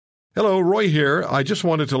Hello, Roy here. I just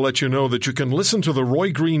wanted to let you know that you can listen to The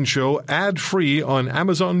Roy Green Show ad-free on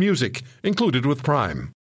Amazon Music, included with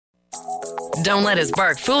Prime. Don't let his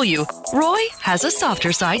bark fool you. Roy has a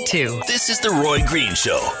softer side, too. This is The Roy Green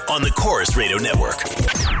Show on the Chorus Radio Network.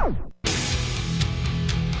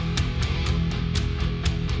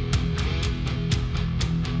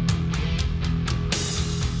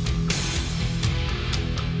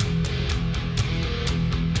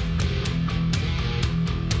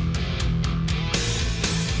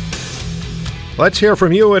 Let's hear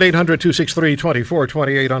from you at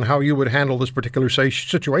 800-263-2428 on how you would handle this particular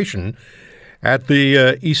situation at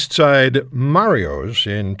the East Side Mario's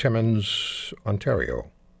in Timmins, Ontario.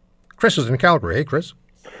 Chris is in Calgary. Hey, Chris.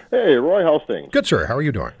 Hey, Roy, how's things? Good, sir. How are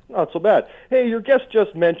you doing? Not so bad. Hey, your guest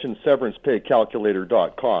just mentioned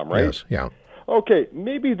severancepaycalculator.com, right? Yes, yeah. Okay,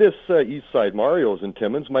 maybe this East Side Mario's in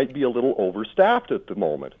Timmins might be a little overstaffed at the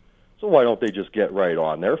moment. So why don't they just get right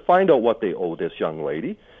on there, find out what they owe this young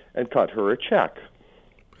lady, and cut her a check?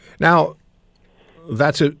 Now,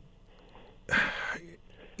 that's it.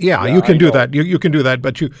 Yeah, you can do that. You can do that,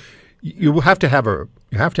 but you have to have a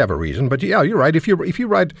reason. But yeah, you're right. If you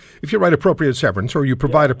write appropriate severance or you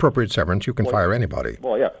provide appropriate severance, you can fire anybody.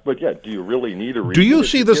 Well, yeah, but yeah, do you really need a reason? Do you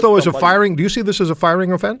see this though as a firing? Do you see this as a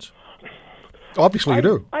firing offense? Obviously, you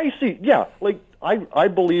do. I see. Yeah, like I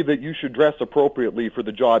believe that you should dress appropriately for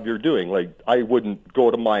the job you're doing. Like I wouldn't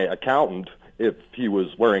go to my accountant if he was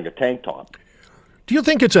wearing a tank top. Do you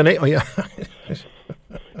think it's an... Oh, yeah.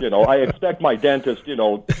 I expect my dentist,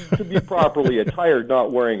 to be properly attired,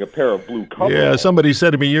 not wearing a pair of blue coveralls. Yeah, somebody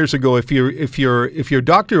said to me years ago, if your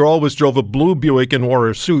doctor always drove a blue Buick and wore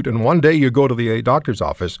a suit, and one day you go to the doctor's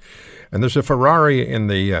office, and there's a Ferrari in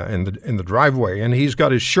the driveway, and he's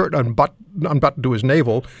got his shirt unbuttoned to his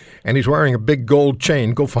navel, and he's wearing a big gold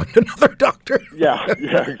chain, go find another doctor. Yeah,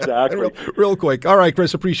 exactly. real quick. All right,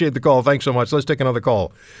 Chris, appreciate the call. Thanks so much. Let's take another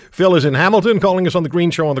call. Phil is in Hamilton, calling us on the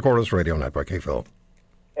Green Show on the Chorus Radio Network. Hey, Phil.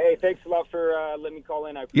 Hey, thanks a lot for letting me call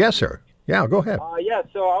in. Yes, sir. Yeah, go ahead.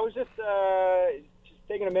 So I was just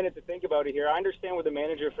taking a minute to think about it here. I understand where the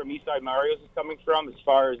manager from Eastside Mario's is coming from as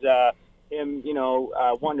far as him,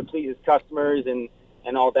 wanting to please his customers and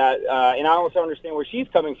all that. And I also understand where she's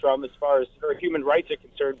coming from as far as her human rights are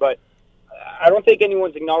concerned. But I don't think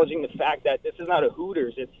anyone's acknowledging the fact that this is not a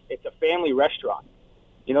Hooters. It's a family restaurant.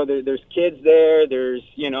 There's kids there. There's,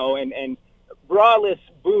 and braless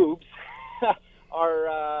boobs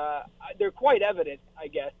are they're quite evident, I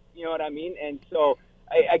guess. You know what I mean? And so,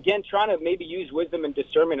 again, trying to maybe use wisdom and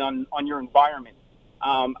discernment on your environment.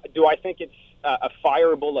 Do I think it's a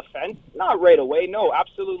fireable offense? Not right away. No,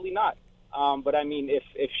 absolutely not. But I mean,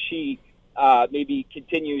 if she maybe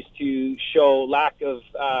continues to show lack of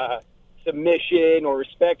submission or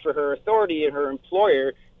respect for her authority and her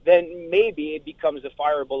employer, then maybe it becomes a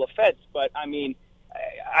fireable offense. But I mean,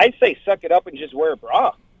 I'd say suck it up and just wear a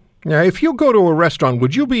bra. Now, if you go to a restaurant,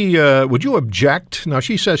 would you object? Now,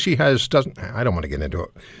 she says I don't want to get into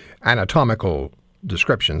anatomical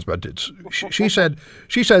descriptions, but she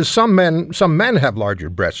says some men have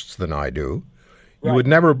larger breasts than I do. Right. You would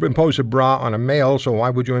never impose a bra on a male, so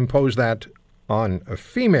why would you impose that on a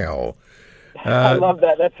female? I love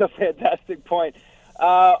that. That's a fantastic point.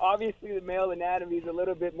 Obviously, the male anatomy is a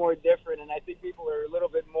little bit more different, and I think people are a little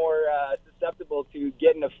bit more susceptible to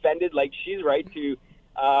getting offended. Like she's right to.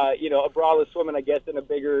 A braless woman, I guess, than a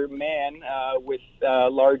bigger man with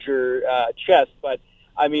larger chest. But,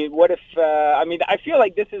 I mean, what if I feel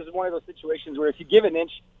like this is one of those situations where if you give an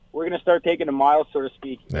inch, we're going to start taking a mile, so to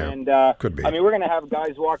speak. Yeah, and, could be. I mean, we're going to have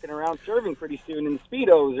guys walking around serving pretty soon in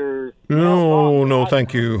Speedos or... No,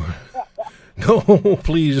 thank you. No,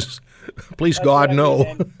 please, God, no.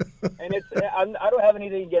 And it's I don't have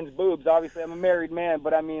anything against boobs. Obviously, I'm a married man,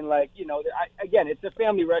 but I mean, again, it's a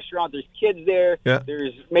family restaurant. There's kids there. Yeah.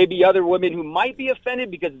 There's maybe other women who might be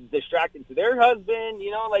offended because it's distracting to their husband.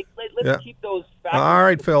 Let's keep those facts. All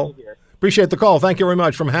right, Phil. Here. Appreciate the call. Thank you very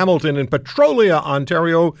much. From Hamilton in Petrolia,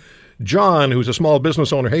 Ontario, John, who's a small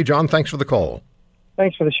business owner. Hey, John, thanks for the call.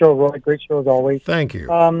 Thanks for the show, Roy. Great show as always. Thank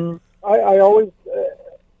you. I always...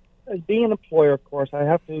 as being an employer, of course, I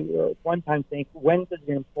have to one time think, when does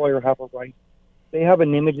the employer have a right? They have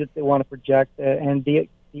an image that they want to project, and the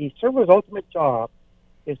server's ultimate job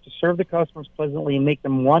is to serve the customers pleasantly and make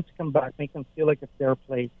them want to come back, make them feel like it's their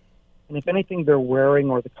place. And if anything they're wearing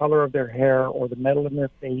or the color of their hair or the metal in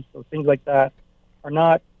their face or things like that are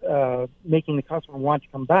not making the customer want to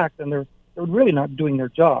come back, then they're really not doing their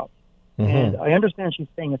job. Mm-hmm. And I understand she's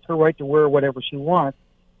saying it's her right to wear whatever she wants.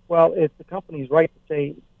 Well, it's the company's right to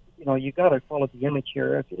say, you got to follow the image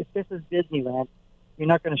here. If this is Disneyland, You're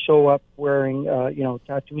not going to show up wearing,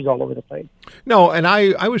 tattoos all over the place. No, and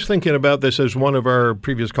I was thinking about this as one of our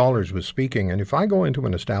previous callers was speaking, and if I go into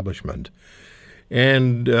an establishment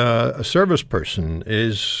and a service person's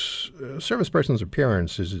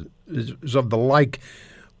appearance is of the like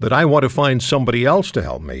that I want to find somebody else to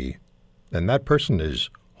help me, then that person is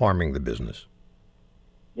harming the business.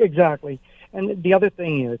 Exactly. And the other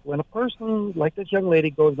thing is, when a person like this young lady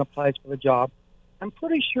goes and applies for the job, I'm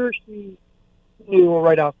pretty sure she knew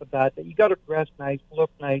right off the bat that you got to dress nice, look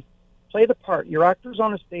nice, play the part. Your actor's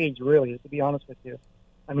on a stage, really, to be honest with you.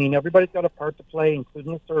 I mean, everybody's got a part to play,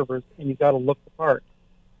 including the servers, and you got to look the part.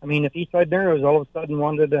 I mean, if Eastside Mario's all of a sudden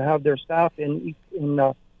wanted to have their staff in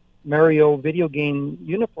Mario video game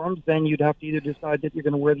uniforms, then you'd have to either decide that you're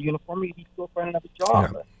going to wear the uniform or you need to go find another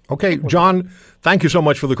job. Yeah. Okay, John, thank you so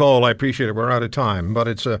much for the call. I appreciate it. We're out of time, but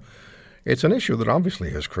it's an issue that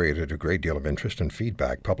obviously has created a great deal of interest and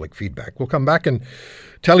feedback, public feedback. We'll come back and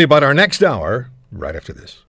tell you about our next hour right after this.